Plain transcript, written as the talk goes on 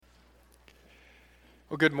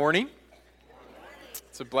Well, good morning.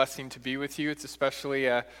 It's a blessing to be with you. It's especially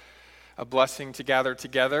a blessing to gather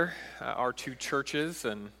together, our two churches,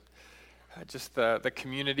 and just the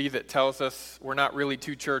community that tells us we're not really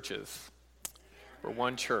two churches. We're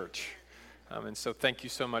one church. And so thank you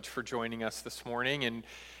so much for joining us this morning. And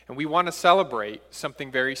we want to celebrate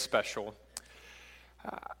something very special.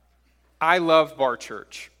 I love Bar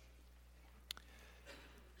Church.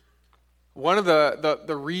 One of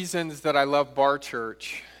the reasons that I love Bar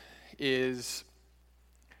Church is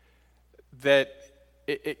that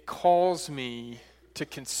it calls me to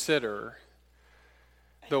consider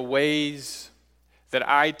the ways that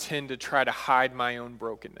I tend to try to hide my own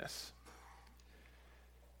brokenness.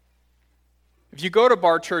 If you go to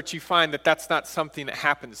Bar Church, you find that that's not something that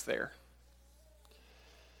happens there.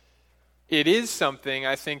 It is something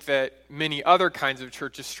I think that many other kinds of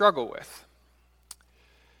churches struggle with,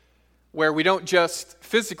 where we don't just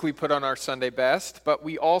physically put on our Sunday best, but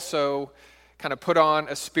we also kind of put on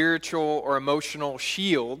a spiritual or emotional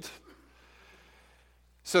shield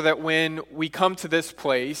so that when we come to this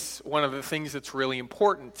place, one of the things that's really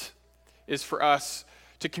important is for us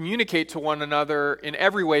to communicate to one another in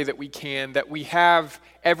every way that we can, that we have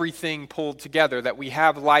everything pulled together, that we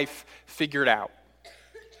have life figured out.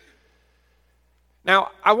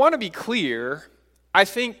 Now, I want to be clear. I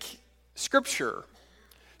think Scripture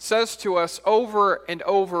says to us over and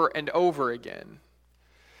over and over again,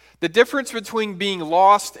 the difference between being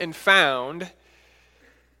lost and found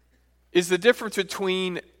is the difference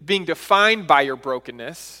between being defined by your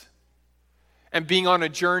brokenness and being on a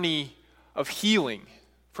journey of healing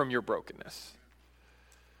from your brokenness.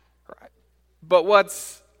 Right. But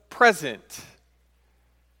what's present,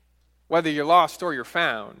 whether you're lost or you're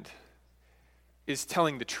found, is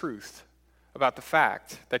telling the truth about the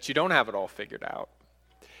fact that you don't have it all figured out,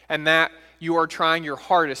 and that you are trying your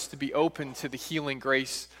hardest to be open to the healing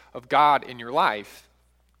grace of God in your life.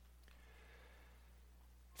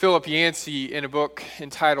 Philip Yancey, in a book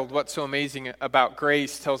entitled What's So Amazing About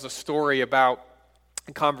Grace, tells a story about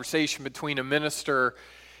a conversation between a minister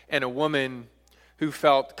and a woman who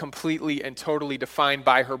felt completely and totally defined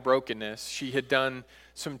by her brokenness. She had done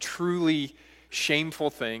some truly shameful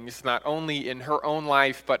things, not only in her own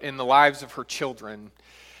life, but in the lives of her children.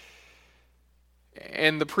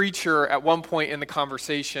 And the preacher, at one point in the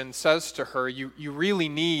conversation, says to her, you really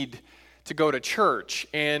need to go to church.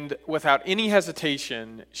 And without any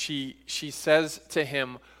hesitation, she says to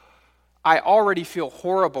him, I already feel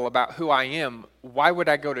horrible about who I am. Why would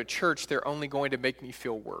I go to church? They're only going to make me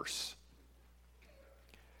feel worse.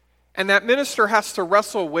 And that minister has to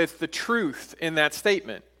wrestle with the truth in that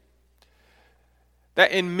statement.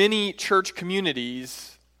 That in many church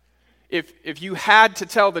communities, if you had to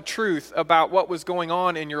tell the truth about what was going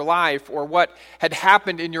on in your life or what had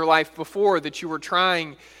happened in your life before that you were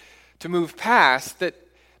trying to move past,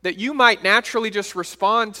 that you might naturally just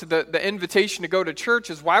respond to the invitation to go to church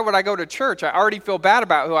as, why would I go to church? I already feel bad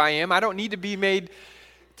about who I am. I don't need to be made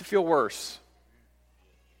to feel worse.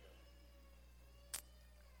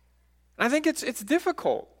 And I think it's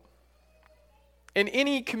difficult. In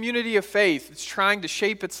any community of faith that's trying to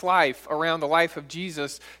shape its life around the life of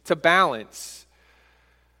Jesus, to balance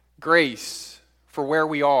grace for where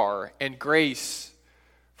we are and grace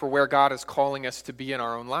for where God is calling us to be in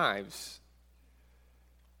our own lives.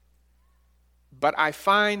 But I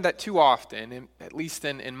find that too often, at least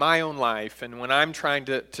in my own life, and when I'm trying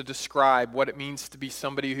to describe what it means to be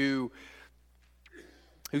somebody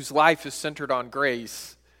whose life is centered on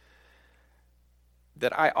grace,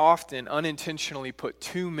 that I often unintentionally put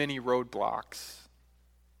too many roadblocks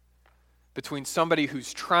between somebody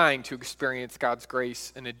who's trying to experience God's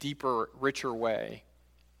grace in a deeper, richer way,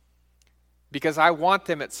 because I want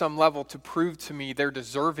them at some level to prove to me they're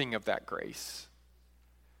deserving of that grace.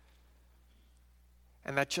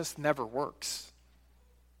 And that just never works.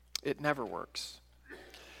 It never works.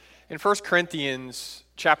 In 1 Corinthians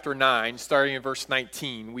chapter 9, starting in verse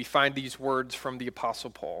 19, we find these words from the Apostle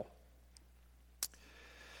Paul.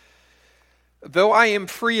 Though I am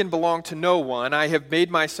free and belong to no one, I have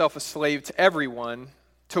made myself a slave to everyone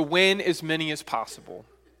to win as many as possible.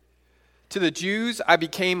 To the Jews, I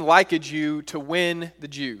became like a Jew to win the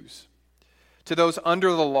Jews. To those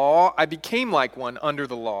under the law, I became like one under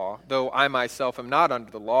the law, though I myself am not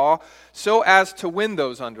under the law, so as to win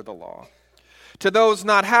those under the law. To those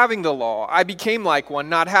not having the law, I became like one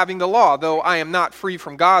not having the law, though I am not free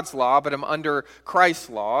from God's law, but am under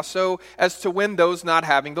Christ's law, so as to win those not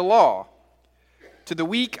having the law. To the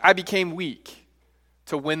weak, I became weak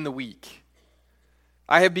to win the weak.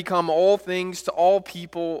 I have become all things to all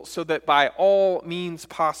people so that by all means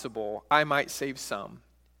possible I might save some.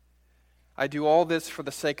 I do all this for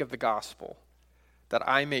the sake of the gospel, that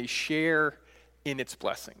I may share in its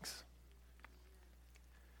blessings.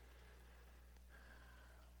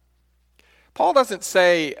 Paul doesn't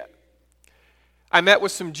say, I met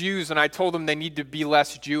with some Jews and I told them they need to be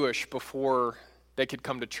less Jewish before they could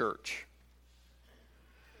come to church.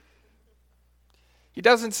 He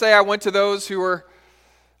doesn't say, I went to those who were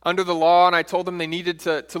under the law and I told them they needed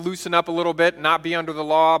to loosen up a little bit and not be under the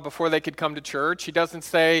law before they could come to church. He doesn't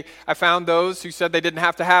say, I found those who said they didn't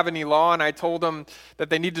have to have any law and I told them that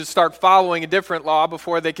they needed to start following a different law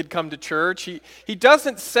before they could come to church. He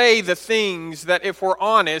doesn't say the things that, if we're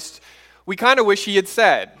honest, we kind of wish he had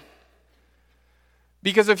said.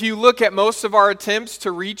 Because if you look at most of our attempts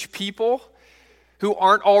to reach people who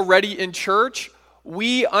aren't already in church,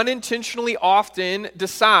 we unintentionally often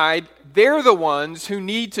decide they're the ones who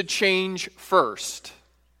need to change first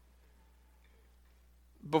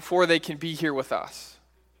before they can be here with us.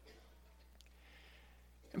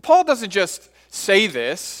 And Paul doesn't just say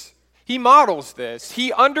this, he models this.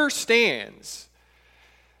 He understands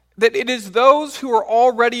that it is those who are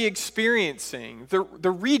already experiencing the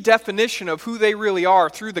redefinition of who they really are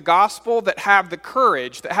through the gospel that have the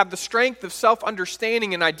courage, that have the strength of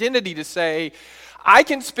self-understanding and identity to say, I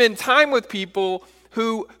can spend time with people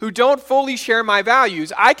who don't fully share my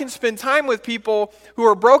values. I can spend time with people who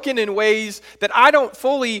are broken in ways that I don't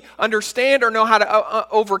fully understand or know how to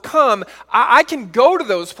overcome. I can go to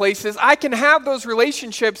those places. I can have those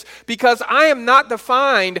relationships because I am not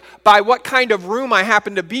defined by what kind of room I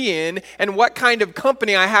happen to be in and what kind of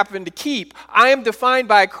company I happen to keep. I am defined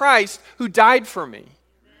by Christ who died for me.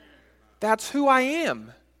 That's who I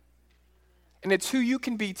am. And it's who you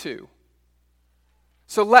can be too.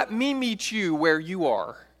 So let me meet you where you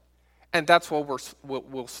are, and that's where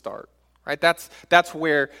we'll start, right? That's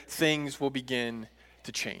where things will begin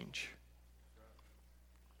to change.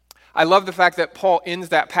 I love the fact that Paul ends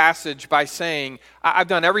that passage by saying, I've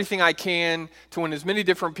done everything I can to win as many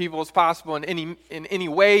different people as possible in any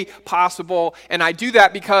way possible, and I do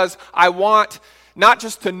that because I want not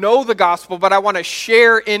just to know the gospel, but I want to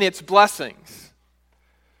share in its blessings,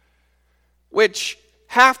 which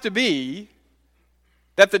have to be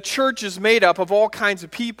that the church is made up of all kinds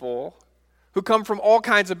of people who come from all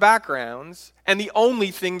kinds of backgrounds, and the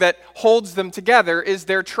only thing that holds them together is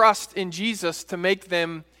their trust in Jesus to make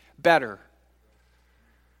them better,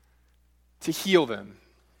 to heal them,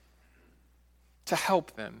 to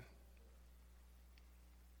help them.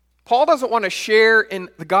 Paul doesn't want to share in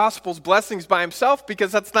the gospel's blessings by himself because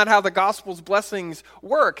that's not how the gospel's blessings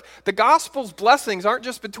work. The gospel's blessings aren't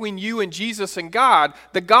just between you and Jesus and God.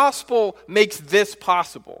 The gospel makes this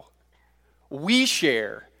possible. We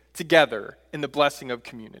share together in the blessing of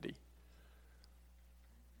community.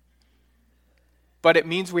 But it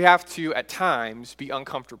means we have to, at times, be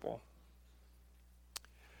uncomfortable.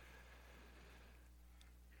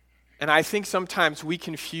 And I think sometimes we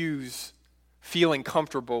confuse feeling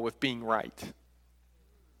comfortable with being right.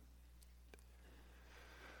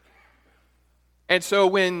 And so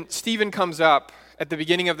when Stephen comes up at the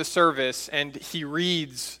beginning of the service and he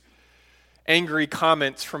reads angry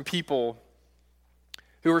comments from people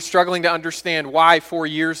who are struggling to understand why 4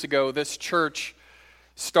 years ago this church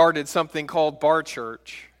started something called Bar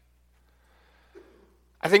Church,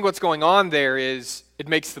 I think what's going on there is it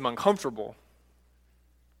makes them uncomfortable.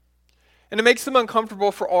 And it makes them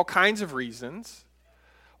uncomfortable for all kinds of reasons.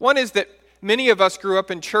 One is that many of us grew up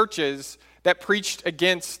in churches that preached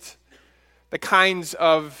against the kinds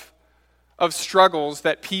of struggles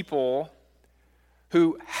that people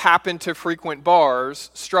who happen to frequent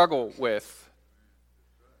bars struggle with.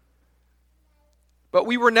 But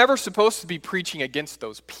we were never supposed to be preaching against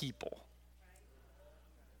those people.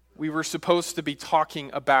 We were supposed to be talking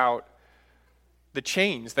about the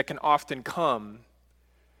change that can often come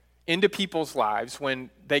into people's lives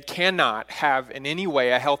when they cannot have in any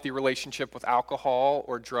way a healthy relationship with alcohol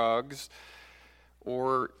or drugs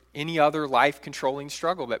or any other life-controlling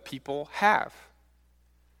struggle that people have.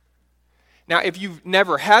 Now, if you've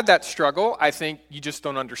never had that struggle, I think you just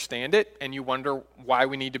don't understand it, and you wonder why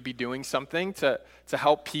we need to be doing something to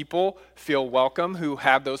help people feel welcome who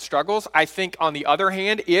have those struggles. I think, on the other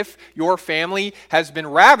hand, if your family has been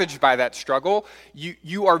ravaged by that struggle,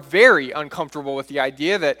 you are very uncomfortable with the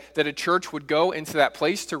idea that a church would go into that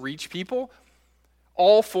place to reach people.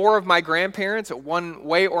 All 4 of my grandparents, at one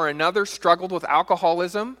way or another, struggled with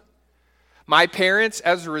alcoholism. My parents,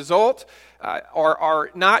 as a result, are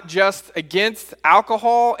not just against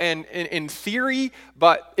alcohol and in theory,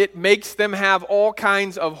 but it makes them have all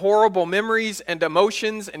kinds of horrible memories and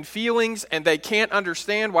emotions and feelings, and they can't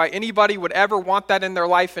understand why anybody would ever want that in their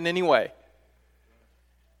life in any way.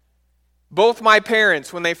 Both my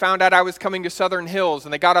parents, when they found out I was coming to Southern Hills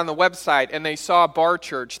and they got on the website and they saw Bar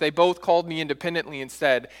Church, they both called me independently and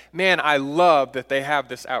said, man, I love that they have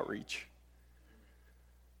this outreach.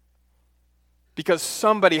 Because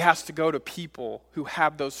somebody has to go to people who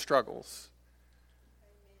have those struggles.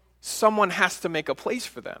 Someone has to make a place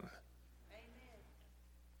for them.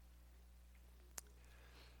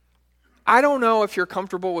 I don't know if you're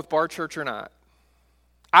comfortable with Bar Church or not.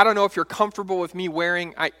 I don't know if you're comfortable with me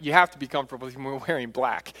wearing, you have to be comfortable with me wearing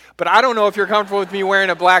black, but I don't know if you're comfortable with me wearing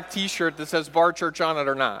a black t-shirt that says Bar Church on it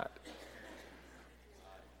or not.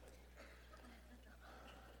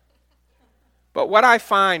 But what I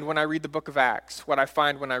find when I read the book of Acts, what I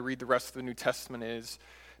find when I read the rest of the New Testament is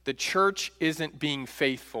the church isn't being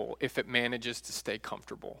faithful if it manages to stay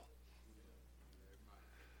comfortable.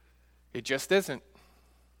 It just isn't.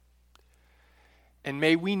 And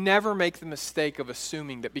may we never make the mistake of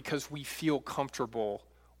assuming that because we feel comfortable,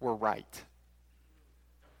 we're right.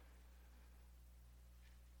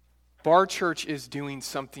 Bar Church is doing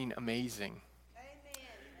something amazing. Amen.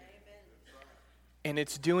 And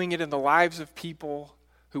it's doing it in the lives of people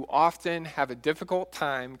who often have a difficult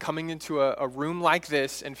time coming into a room like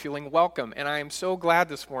this and feeling welcome. And I am so glad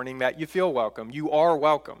this morning that you feel welcome. You are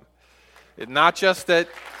welcome. It's not just at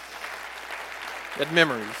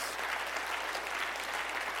Memories.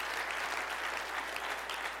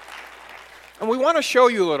 And we want to show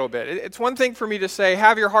you a little bit. It's one thing for me to say,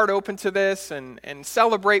 have your heart open to this and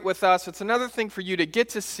celebrate with us. It's another thing for you to get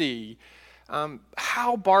to see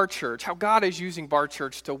how Bar Church, how God is using Bar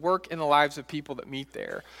Church to work in the lives of people that meet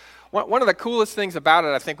there. One of the coolest things about it,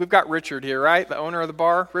 I think, we've got Richard here, right? The owner of the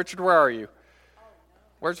bar. Richard, where are you?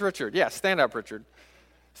 Where's Richard? Yeah, stand up, Richard.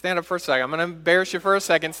 Stand up for a second. I'm going to embarrass you for a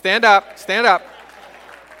second. Stand up. Stand up.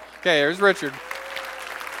 Okay, here's Richard.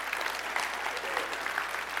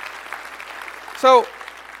 So,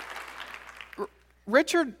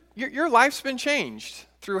 Richard, your life's been changed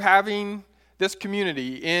through having this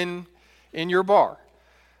community in your bar.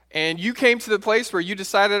 And you came to the place where you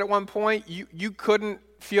decided at one point you couldn't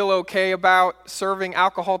feel okay about serving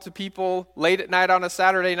alcohol to people late at night on a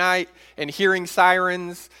Saturday night and hearing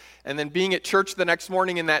sirens and then being at church the next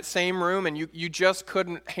morning in that same room, and you just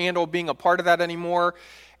couldn't handle being a part of that anymore.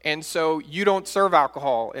 And so you don't serve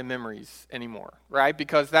alcohol in Memories anymore, right?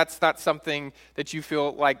 Because that's not something that you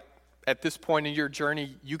feel like at this point in your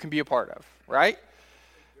journey you can be a part of, right?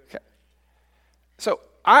 Okay. So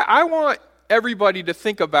I want everybody to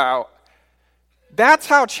think about that's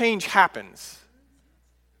how change happens.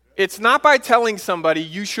 It's not by telling somebody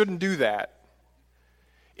you shouldn't do that.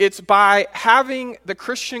 It's by having the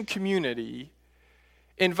Christian community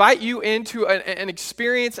invite you into an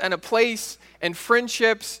experience and a place and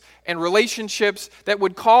friendships and relationships that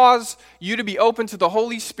would cause you to be open to the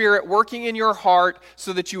Holy Spirit working in your heart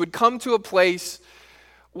so that you would come to a place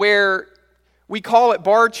where we call it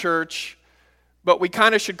Bar Church, but we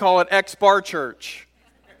kind of should call it X-Bar Church.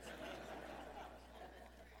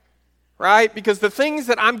 Right? Because the things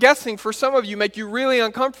that I'm guessing for some of you make you really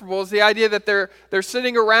uncomfortable is the idea that they're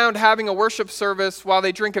sitting around having a worship service while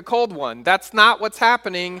they drink a cold one. That's not what's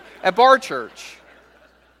happening at Bar Church.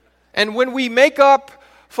 And when we make up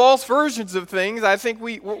false versions of things, I think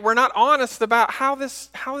we're not honest about how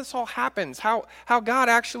this all happens, how God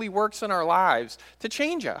actually works in our lives to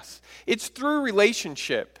change us. It's through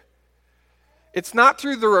relationship. It's not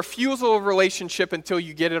through the refusal of relationship until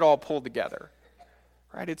you get it all pulled together.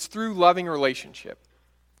 Right? It's through loving relationship.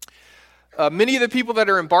 Many of the people that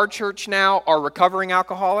are in Bar Church now are recovering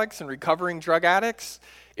alcoholics and recovering drug addicts.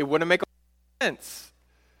 It wouldn't make sense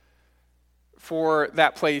for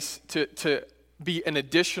that place to be an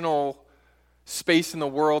additional space in the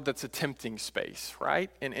world that's a tempting space, right?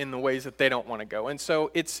 In the ways that they don't want to go. And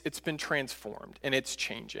so it's been transformed and it's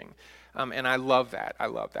changing. And I love that. I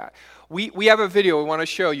love that. We have a video we want to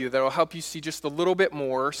show you that will help you see just a little bit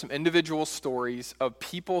more, some individual stories of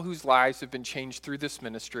people whose lives have been changed through this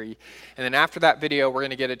ministry. And then after that video, we're going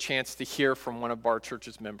to get a chance to hear from one of Bar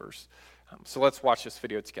Church's members. So let's watch this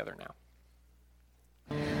video together now.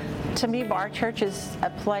 To me, Bar Church is a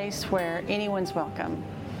place where anyone's welcome.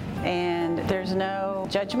 And there's no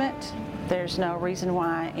judgment. There's no reason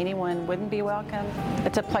why anyone wouldn't be welcome.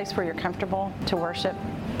 It's a place where you're comfortable to worship,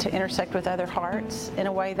 to intersect with other hearts in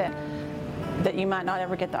a way that you might not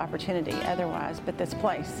ever get the opportunity otherwise. But this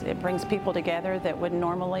place, it brings people together that would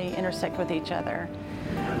normally intersect with each other.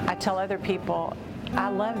 I tell other people, I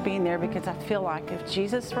love being there because I feel like if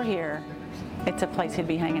Jesus were here, it's a place he'd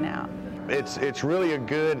be hanging out. It's really a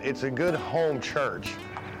good home church.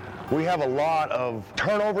 We have a lot of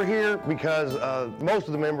turnover here because most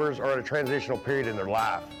of the members are at a transitional period in their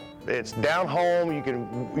life. It's down home. You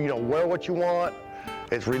can, wear what you want.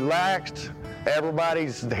 It's relaxed.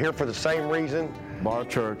 Everybody's here for the same reason. Bar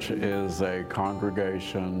Church is a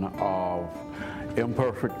congregation of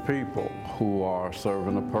imperfect people who are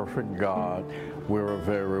serving a perfect God. We're a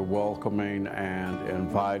very welcoming and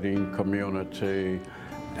inviting community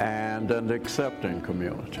and an accepting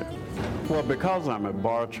community. Well, because I'm at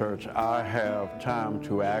Bar Church, I have time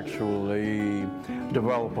to actually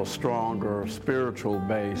develop a stronger spiritual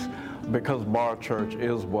base because Bar Church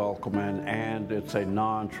is welcoming and it's a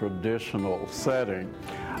non-traditional setting.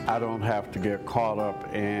 I don't have to get caught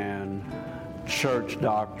up in church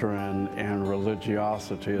doctrine and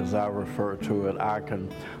religiosity, as I refer to it. I can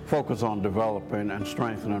focus on developing and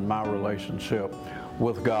strengthening my relationship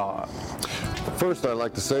with God. First, I'd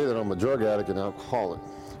like to say that I'm a drug addict and alcoholic.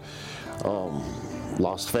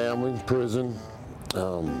 Lost family, prison,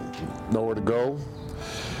 nowhere to go.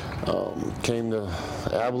 Came to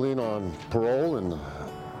Abilene on parole, and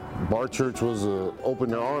Bar Church was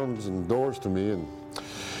opened their arms and doors to me. And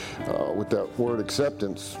with that word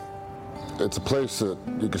acceptance, it's a place that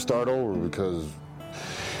you can start over because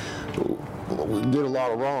we did a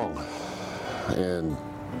lot of wrong, and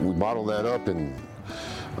we bottled that up. And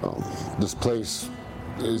this place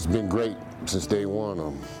has been great since day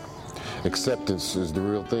one. Acceptance is the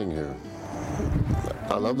real thing here.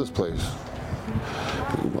 I love this place.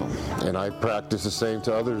 And I practice the same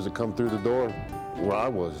to others that come through the door where I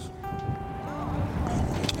was.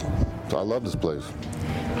 So I love this place.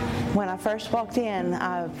 When I first walked in,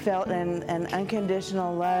 I felt an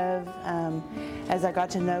unconditional love as I got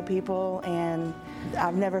to know people, and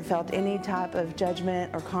I've never felt any type of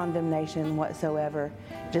judgment or condemnation whatsoever.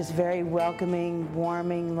 Just very welcoming,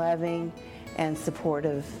 warming, loving, and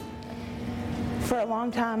supportive. For a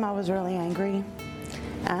long time, I was really angry,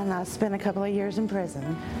 and I spent a couple of years in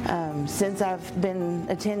prison. Since I've been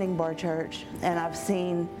attending Bar Church, and I've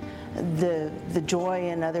seen the joy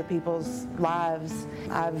in other people's lives,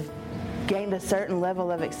 I've gained a certain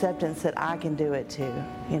level of acceptance that I can do it too.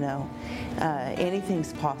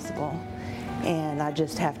 Anything's possible, and I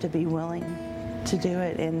just have to be willing to do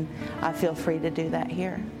it, and I feel free to do that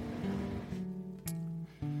here.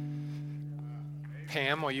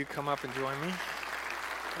 Pam, will you come up and join me?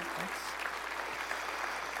 Thanks.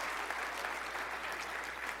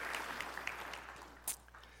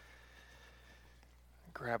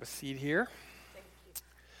 Grab a seat here. Thank you.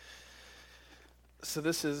 So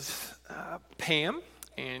this is Pam,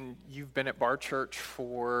 and you've been at Bar Church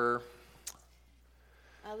for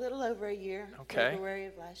A little over a year, Okay. February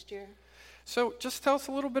of last year. So just tell us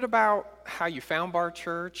a little bit about how you found Bar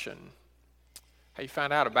Church and how you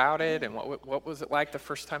found out about it, and what was it like the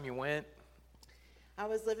first time you went? I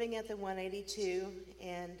was living at the 182,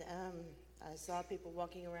 and I saw people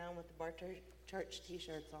walking around with the Bar Church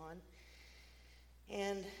t-shirts on.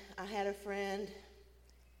 And I had a friend,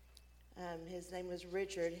 his name was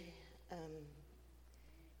Richard,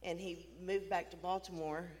 and he moved back to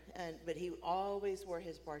Baltimore, but he always wore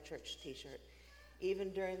his Bar Church t-shirt,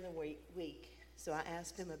 even during the week. So I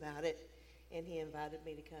asked him about it, and he invited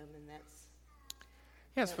me to come, and that's...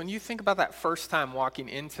 Yes, when you think about that first time walking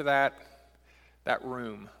into that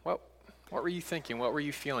room, what were you thinking? What were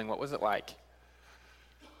you feeling? What was it like?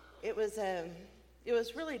 It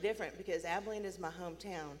was really different because Abilene is my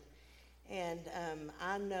hometown, and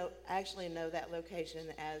I actually know that location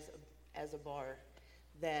as a bar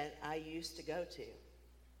that I used to go to.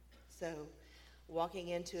 So walking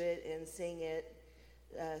into it and seeing it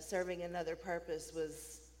serving another purpose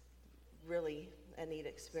was really a neat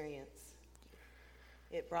experience.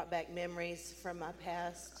 It brought back memories from my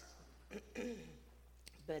past,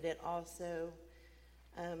 but it also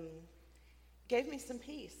gave me some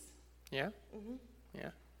peace. Yeah? Mm-hmm.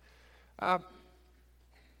 Yeah.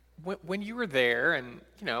 When you were there, and,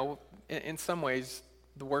 in some ways,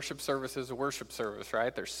 the worship service is a worship service,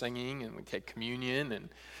 right? There's singing, and we take communion, and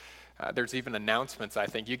there's even announcements, I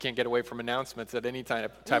think. You can't get away from announcements at any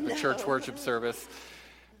type of church worship service.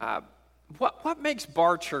 What makes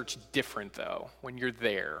Bar Church different, though, when you're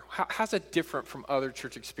there? How's it different from other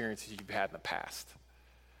church experiences you've had in the past?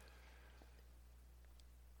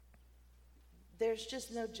 There's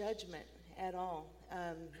just no judgment at all.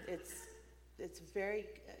 It's a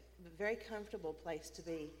very comfortable place to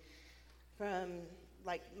be. From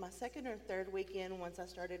like my second or third weekend, once I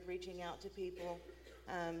started reaching out to people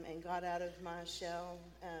and got out of my shell,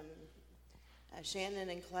 Shannon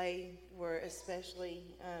and Clay were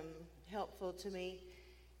especially helpful to me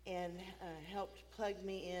and helped plug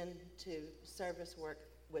me into service work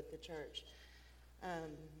with the church.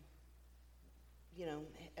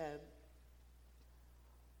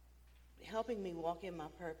 helping me walk in my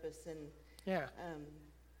purpose and, Yeah.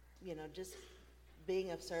 Just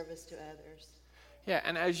being of service to others. Yeah,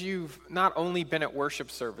 and as you've not only been at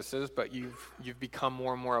worship services, but you've become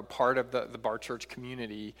more and more a part of the Bar Church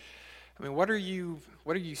community. I mean, what are you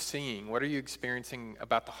seeing? What are you experiencing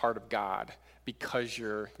about the heart of God because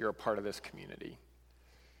you're a part of this community?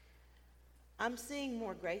 I'm seeing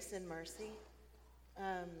more grace and mercy.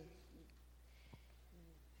 It's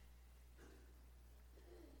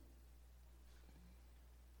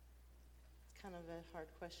kind of a hard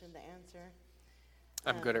question to answer.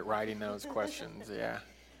 I'm good at writing those questions, yeah.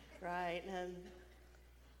 Right.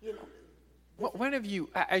 When have you,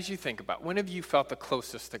 as you think about, when have you felt the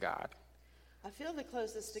closest to God? I feel the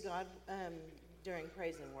closest to God during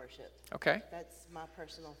praise and worship. Okay. That's my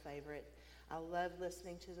personal favorite. I love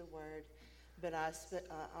listening to the Word, but I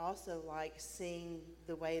also like seeing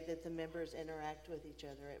the way that the members interact with each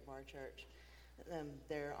other at Bar Church.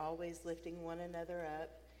 They're always lifting one another up,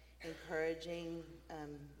 encouraging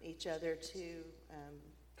each other to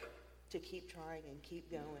keep trying and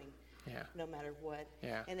keep going, no matter what.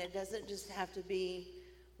 Yeah. And it doesn't just have to be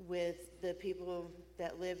with the people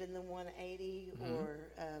that live in the 180 or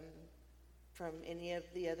from any of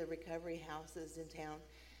the other recovery houses in town.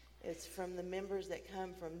 It's from the members that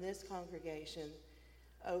come from this congregation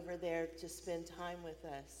over there to spend time with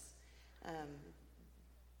us.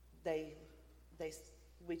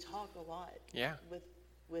 We talk a lot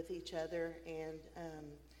with each other, and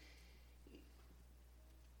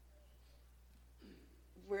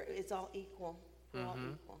it's all equal. We're all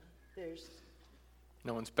equal. There's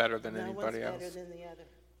no one's better than anybody else. No one's better than the other.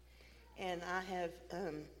 And I have,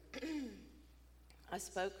 I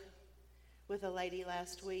spoke with a lady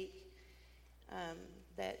last week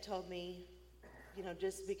that told me,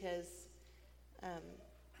 just because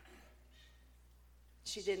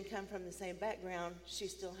she didn't come from the same background, she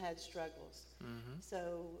still had struggles.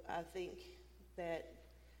 So I think that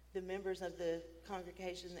the members of the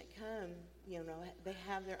congregation that come, they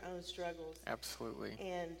have their own struggles. Absolutely.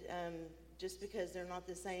 And just because they're not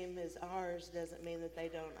the same as ours doesn't mean that they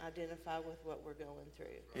don't identify with what we're going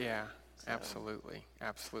through. Yeah, absolutely.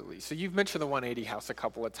 So you've mentioned the 180 House a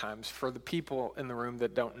couple of times. For the people in the room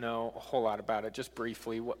that don't know a whole lot about it, just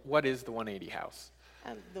briefly, what is the 180 House?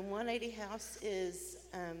 The 180 House is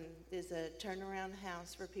a turnaround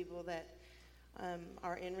house for people that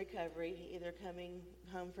are in recovery, either coming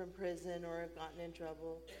home from prison or have gotten in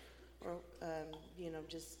trouble or,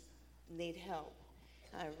 just need help.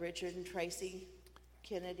 Richard and Tracy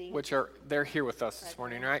Kennedy. They're here with us this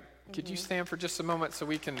morning, right? Could you stand for just a moment so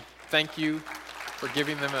we can thank you for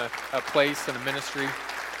giving them a place and a ministry?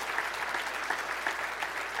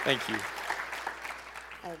 Thank you.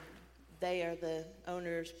 They are the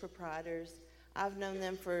owners, proprietors. I've known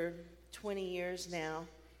them for 20 years now.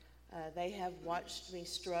 They have watched me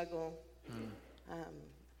struggle. It's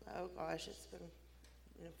been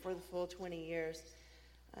for the full 20 years.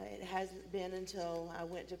 It hasn't been until I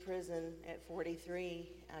went to prison at 43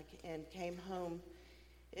 and came home.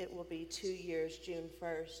 It will be 2 years, June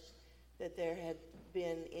 1st, that there had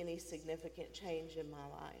been any significant change in my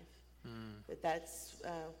life. But that's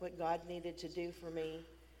what God needed to do for me.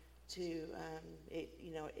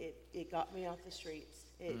 It got me off the streets.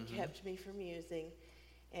 It kept me from using,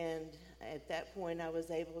 and at that point, I was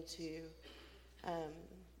able to,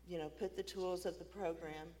 put the tools of the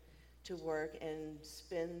program to work and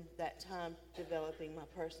spend that time developing my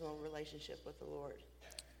personal relationship with the Lord.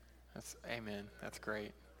 Amen. That's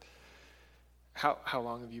great. How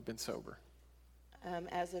long have you been sober?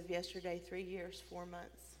 As of yesterday, 3 years, 4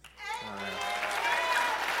 months. All right.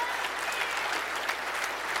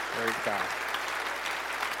 Praise God.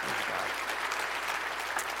 Praise God.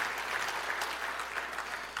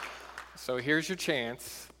 So here's your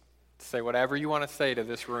chance to say whatever you want to say to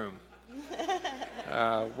this room.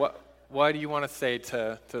 What do you want to say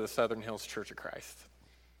to the Southern Hills Church of Christ?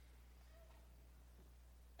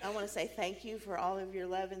 I want to say thank you for all of your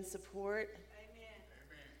love and support.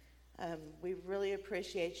 Amen. We really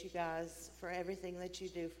appreciate you guys for everything that you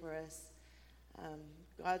do for us.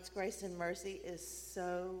 God's grace and mercy is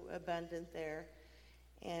so abundant there,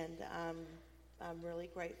 and I'm really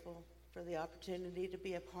grateful for the opportunity to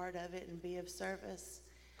be a part of it and be of service.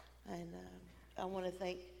 And I want to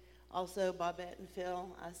thank also Bobette and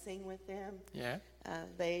Phil. I sing with them. Yeah.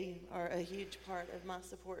 They are a huge part of my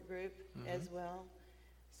support group as well.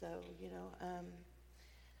 So,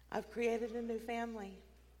 I've created a new family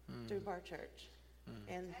through Bar Church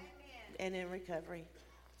and in recovery.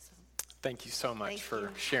 So. Thank you so much Thank for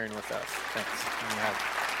you. sharing with us. Thanks. Thank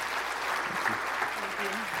you.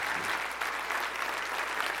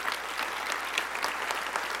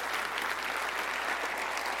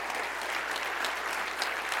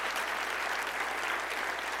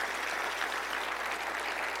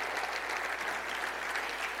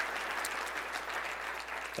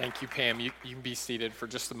 Thank you, Pam. You can be seated for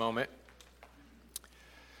just a moment.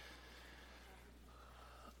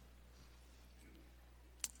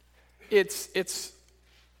 It's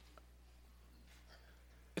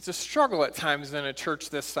a struggle at times in a church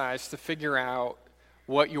this size to figure out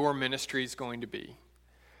what your ministry is going to be.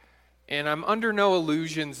 And I'm under no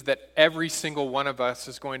illusions that every single one of us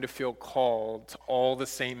is going to feel called to all the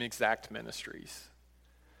same exact ministries.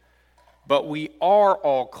 But we are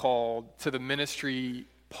all called to the ministry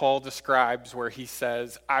Paul describes where he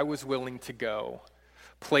says, I was willing to go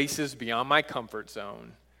places beyond my comfort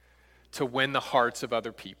zone to win the hearts of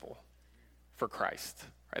other people for Christ.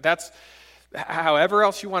 Right? That's, however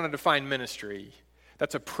else you want to define ministry,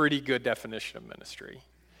 that's a pretty good definition of ministry.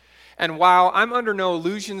 And while I'm under no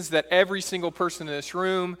illusions that every single person in this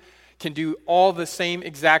room can do all the same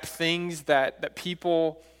exact things that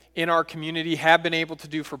people in our community have been able to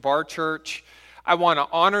do for Bar Church, I want to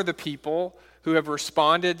honor the people who have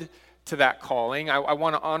responded to that calling. I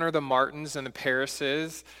want to honor the Martins and the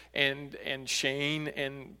Parises and Shane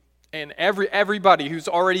and everybody who's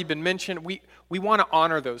already been mentioned. We want to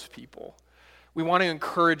honor those people. We want to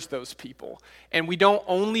encourage those people. And we don't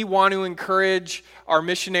only want to encourage our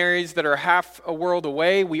missionaries that are half a world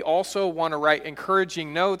away. We also want to write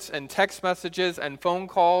encouraging notes and text messages and phone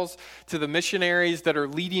calls to the missionaries that are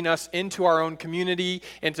leading us into our own community,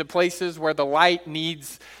 into places where the light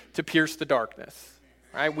needs to pierce the darkness.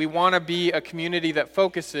 Right? We want to be a community that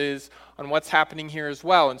focuses on what's happening here as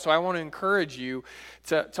well. And so I want to encourage you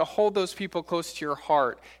to hold those people close to your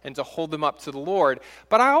heart and to hold them up to the Lord.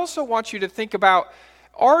 But I also want you to think about,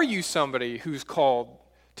 are you somebody who's called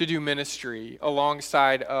to do ministry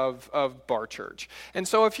alongside of Bar Church? And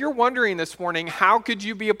so if you're wondering this morning, how could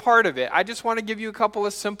you be a part of it? I just want to give you a couple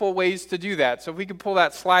of simple ways to do that. So if we could pull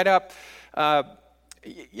that slide up.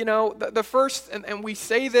 The first, and we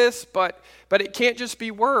say this, but it can't just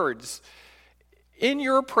be words. In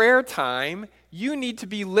your prayer time, you need to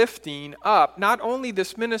be lifting up not only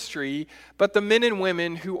this ministry, but the men and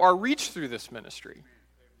women who are reached through this ministry.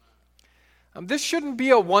 This shouldn't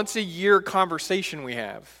be a once-a-year conversation we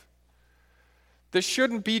have. This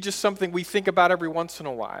shouldn't be just something we think about every once in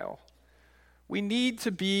a while. We need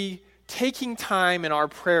to be taking time in our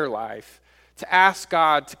prayer life to ask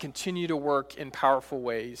God to continue to work in powerful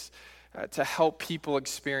ways to help people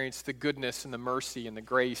experience the goodness and the mercy and the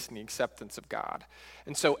grace and the acceptance of God.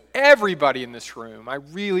 And so everybody in this room, I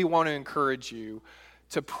really want to encourage you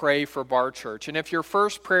to pray for Bar Church. And if your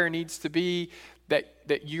first prayer needs to be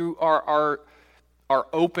that you are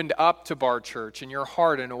opened up to Bar Church in your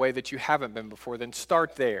heart in a way that you haven't been before, then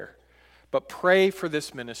start there. But pray for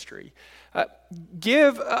this ministry.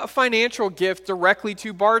 Give a financial gift directly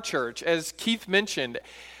to Bar Church. As Keith mentioned,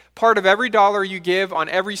 part of every dollar you give on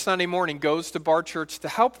every Sunday morning goes to Bar Church to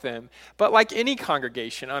help them. But like any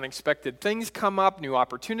congregation, unexpected things come up, new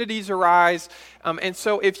opportunities arise. And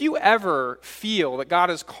so if you ever feel that God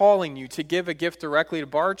is calling you to give a gift directly to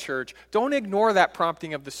Bar Church, don't ignore that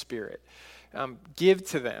prompting of the Spirit. Give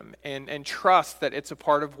to them and trust that it's a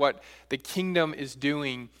part of what the kingdom is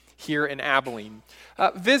doing here in Abilene.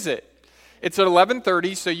 Visit. It's at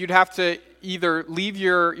 11:30, so you'd have to either leave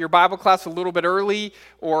your Bible class a little bit early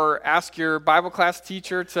or ask your Bible class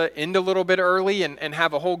teacher to end a little bit early and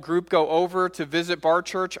have a whole group go over to visit Bar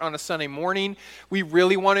Church on a Sunday morning. We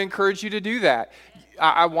really want to encourage you to do that.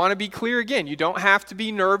 I want to be clear again. You don't have to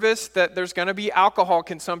be nervous that there's going to be alcohol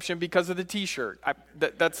consumption because of the t-shirt.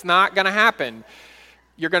 That's not going to happen.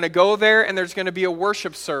 You're going to go there and there's going to be a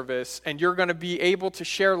worship service and you're going to be able to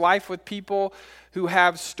share life with people who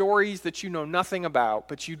have stories that you know nothing about,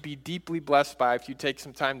 but you'd be deeply blessed by if you take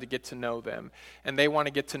some time to get to know them. And they want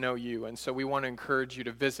to get to know you. And so we want to encourage you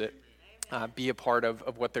to visit, be a part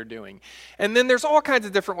of what they're doing. And then there's all kinds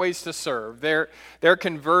of different ways to serve. They're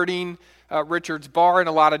converting Richard's Bar in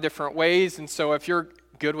a lot of different ways. And so if you're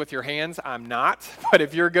good with your hands, I'm not, but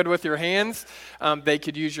if you're good with your hands, they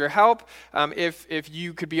could use your help. If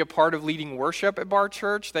you could be a part of leading worship at Bar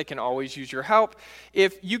Church, they can always use your help.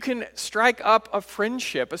 If you can strike up a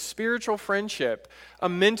friendship, a spiritual friendship, a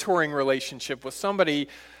mentoring relationship with somebody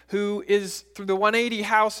who is through the 180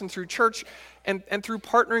 house and through church and through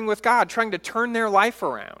partnering with God, trying to turn their life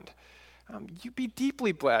around. You'd be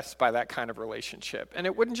deeply blessed by that kind of relationship. And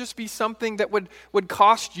it wouldn't just be something that would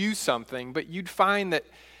cost you something, but you'd find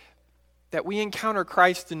that we encounter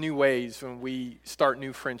Christ in new ways when we start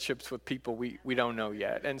new friendships with people we don't know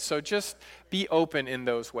yet. And so just be open in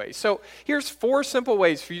those ways. So here's 4 simple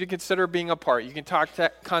ways for you to consider being a part. You can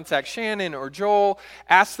contact Shannon or Joel,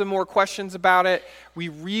 ask them more questions about it. We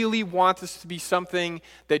really want this to be something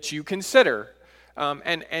that you consider.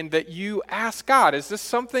 and that you ask God, is this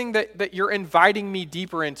something that you're inviting me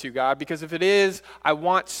deeper into, God? Because if it is, I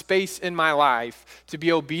want space in my life to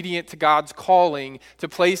be obedient to God's calling to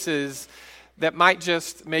places that might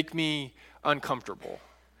just make me uncomfortable.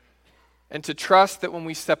 And to trust that when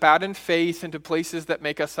we step out in faith into places that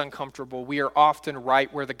make us uncomfortable, we are often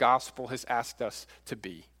right where the gospel has asked us to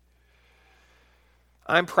be.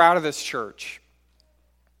 I'm proud of this church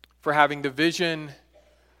for having the vision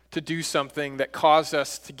to do something that caused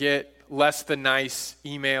us to get less than nice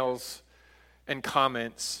emails and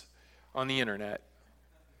comments on the internet.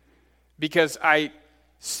 Because I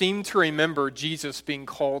seem to remember Jesus being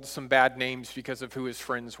called some bad names because of who his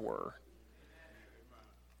friends were.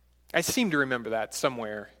 I seem to remember that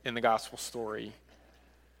somewhere in the gospel story.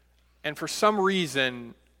 And for some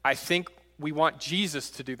reason, I think we want Jesus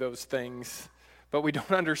to do those things, but we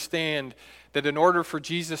don't understand that in order for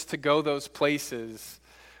Jesus to go those places,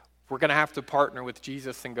 we're going to have to partner with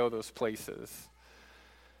Jesus and go those places.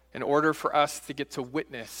 In order for us to get to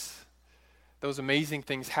witness those amazing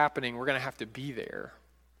things happening, we're going to have to be there.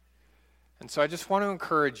 And so I just want to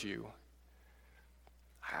encourage you.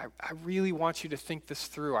 I really want you to think this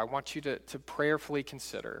through. I want you to prayerfully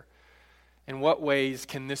consider, in what ways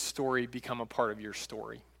can this story become a part of your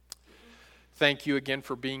story? Thank you again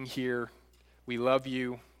for being here. We love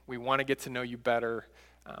you. We want to get to know you better.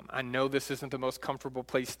 I know this isn't the most comfortable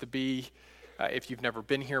place to be if you've never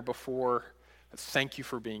been here before. But thank you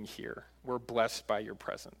for being here. We're blessed by your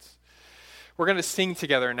presence. We're going to sing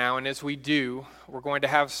together now, and as we do, we're going to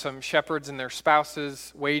have some shepherds and their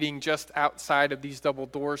spouses waiting just outside of these double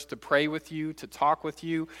doors to pray with you, to talk with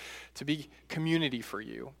you, to be community for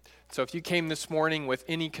you. So if you came this morning with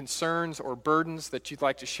any concerns or burdens that you'd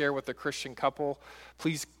like to share with a Christian couple,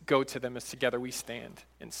 please go to them as together we stand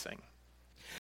and sing.